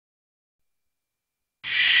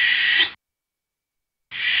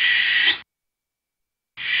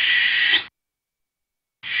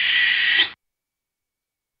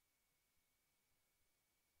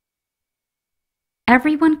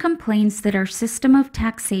Everyone complains that our system of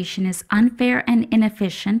taxation is unfair and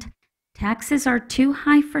inefficient. Taxes are too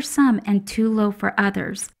high for some and too low for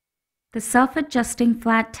others. The self-adjusting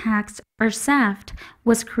flat tax, or SAFT,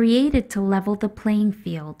 was created to level the playing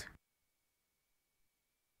field.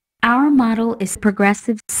 Our model is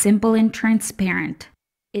progressive, simple, and transparent.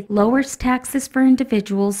 It lowers taxes for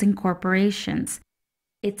individuals and corporations.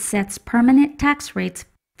 It sets permanent tax rates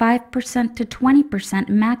 5% to 20%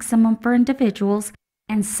 maximum for individuals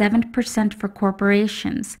and 7% for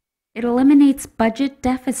corporations. It eliminates budget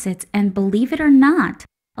deficits and, believe it or not,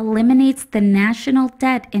 eliminates the national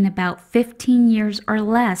debt in about 15 years or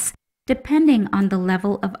less, depending on the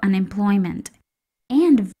level of unemployment.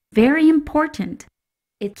 And, very important,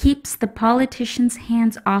 it keeps the politicians'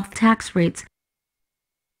 hands off tax rates.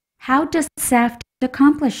 How does SAFT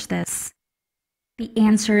accomplish this? The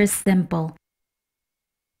answer is simple.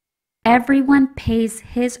 Everyone pays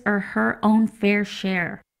his or her own fair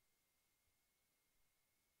share.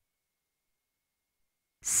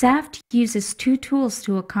 SAFT uses two tools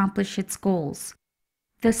to accomplish its goals.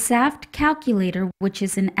 The SAFT calculator, which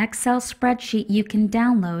is an Excel spreadsheet you can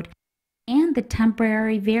download, and the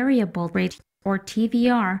temporary variable rate, or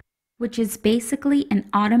TVR, which is basically an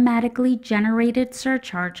automatically generated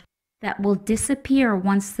surcharge that will disappear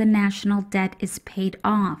once the national debt is paid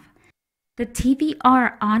off. The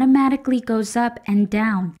TVR automatically goes up and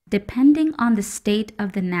down depending on the state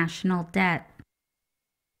of the national debt.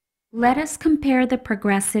 Let us compare the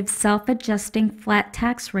progressive self-adjusting flat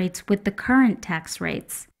tax rates with the current tax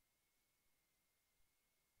rates.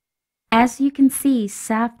 As you can see,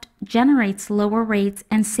 SAFT generates lower rates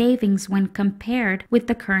and savings when compared with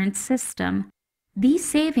the current system. These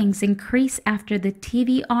savings increase after the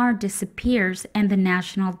TVR disappears and the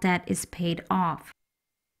national debt is paid off.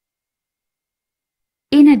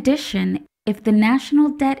 In addition, if the national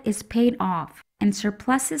debt is paid off and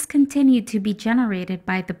surpluses continue to be generated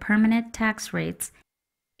by the permanent tax rates,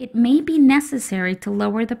 it may be necessary to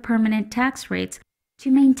lower the permanent tax rates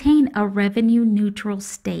to maintain a revenue-neutral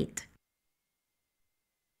state.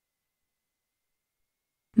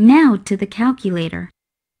 Now to the calculator.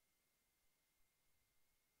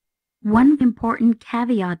 One important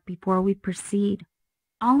caveat before we proceed.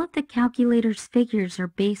 All of the calculator's figures are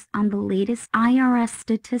based on the latest IRS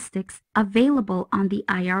statistics available on the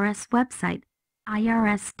IRS website,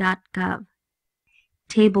 irs.gov.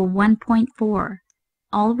 Table 1.4.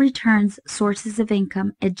 All returns, sources of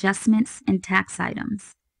income, adjustments, and tax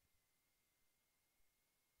items.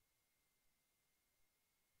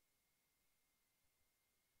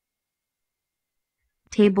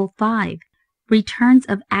 Table 5. Returns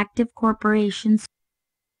of active corporations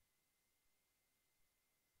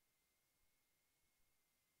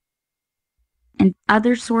and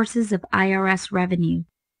other sources of IRS revenue.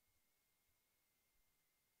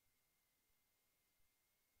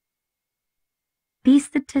 These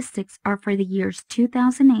statistics are for the years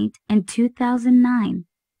 2008 and 2009,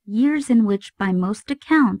 years in which, by most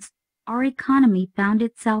accounts, our economy found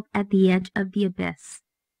itself at the edge of the abyss.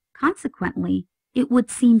 Consequently, it would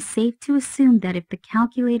seem safe to assume that if the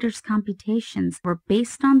calculator's computations were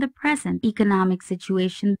based on the present economic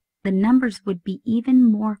situation, the numbers would be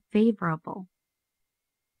even more favorable.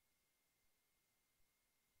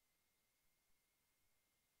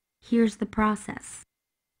 Here's the process.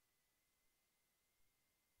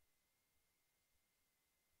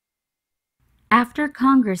 After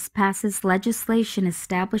Congress passes legislation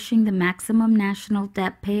establishing the maximum national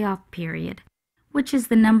debt payoff period, which is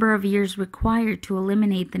the number of years required to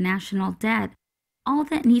eliminate the national debt, all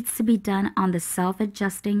that needs to be done on the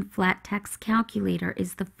self-adjusting flat tax calculator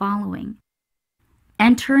is the following.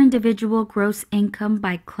 Enter individual gross income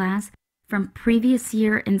by class from previous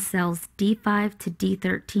year in cells D5 to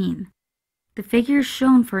D13. The figures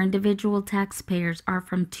shown for individual taxpayers are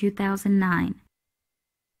from 2009.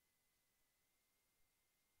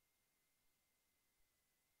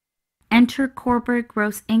 Enter corporate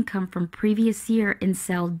gross income from previous year in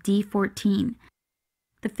cell D14.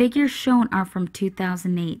 The figures shown are from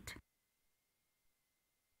 2008.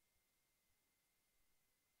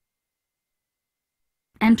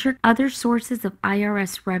 Enter other sources of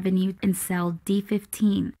IRS revenue in cell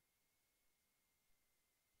D15.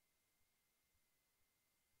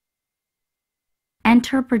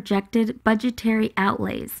 Enter projected budgetary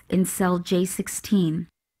outlays in cell J16.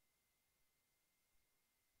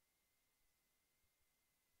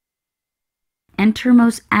 Enter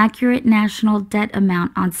most accurate national debt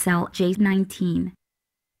amount on cell J19.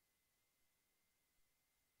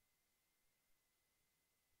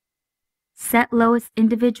 Set lowest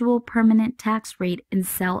individual permanent tax rate in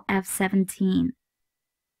cell F17.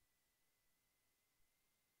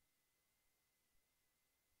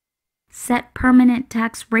 Set permanent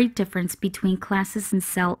tax rate difference between classes in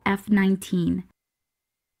cell F19.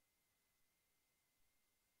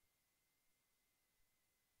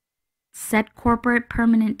 Set corporate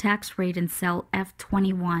permanent tax rate in cell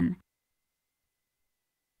F21.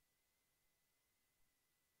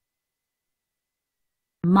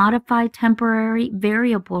 Modify temporary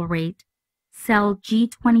variable rate, cell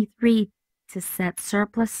G23, to set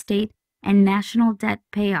surplus state and national debt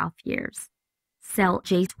payoff years. Cell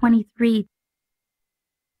J23.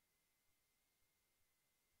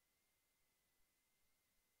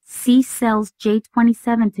 See cells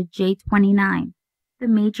J27 to J29, the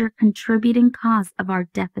major contributing cause of our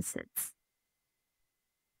deficits.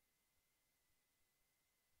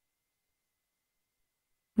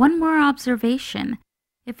 One more observation.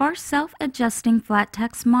 If our self-adjusting flat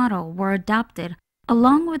tax model were adopted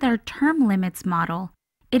along with our term limits model,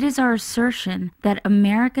 it is our assertion that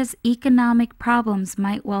America's economic problems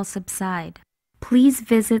might well subside. Please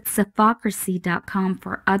visit safocracy.com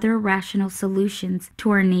for other rational solutions to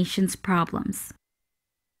our nation's problems.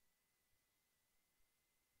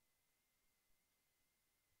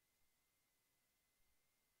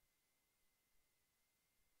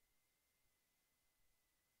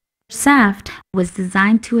 SAFT was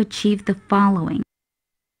designed to achieve the following: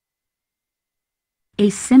 a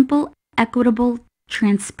simple, equitable,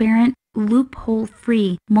 transparent,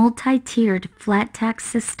 loophole-free, multi-tiered flat tax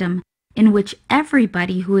system in which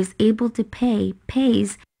everybody who is able to pay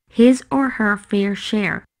pays his or her fair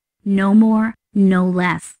share, no more, no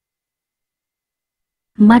less.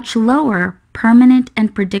 Much lower, permanent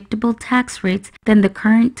and predictable tax rates than the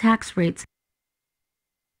current tax rates.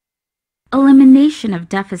 Elimination of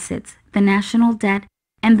deficits, the national debt,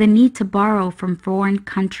 and the need to borrow from foreign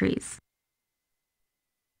countries.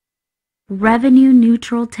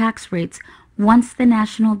 Revenue-neutral tax rates once the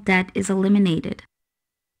national debt is eliminated.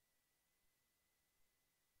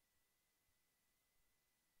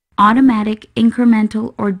 Automatic,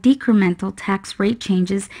 incremental, or decremental tax rate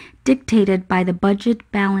changes dictated by the budget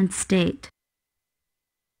balance state.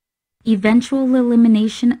 Eventual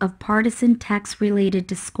elimination of partisan tax-related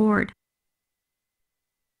discord.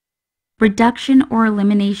 Reduction or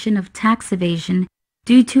elimination of tax evasion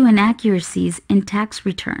due to inaccuracies in tax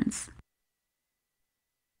returns.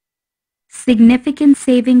 Significant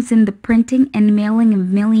savings in the printing and mailing of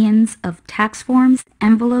millions of tax forms,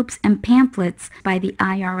 envelopes, and pamphlets by the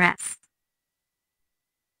IRS.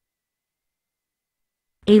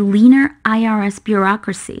 A leaner IRS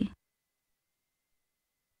bureaucracy.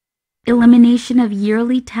 Elimination of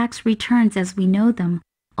yearly tax returns as we know them,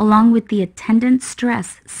 along with the attendant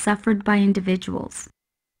stress suffered by individuals.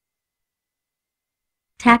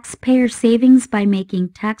 Taxpayer savings by making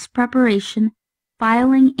tax preparation,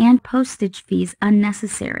 filing, and postage fees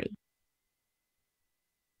unnecessary.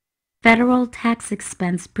 Federal tax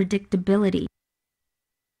expense predictability.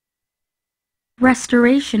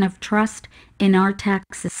 Restoration of trust in our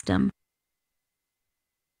tax system.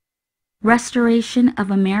 Restoration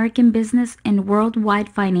of American business and worldwide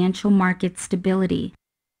financial market stability.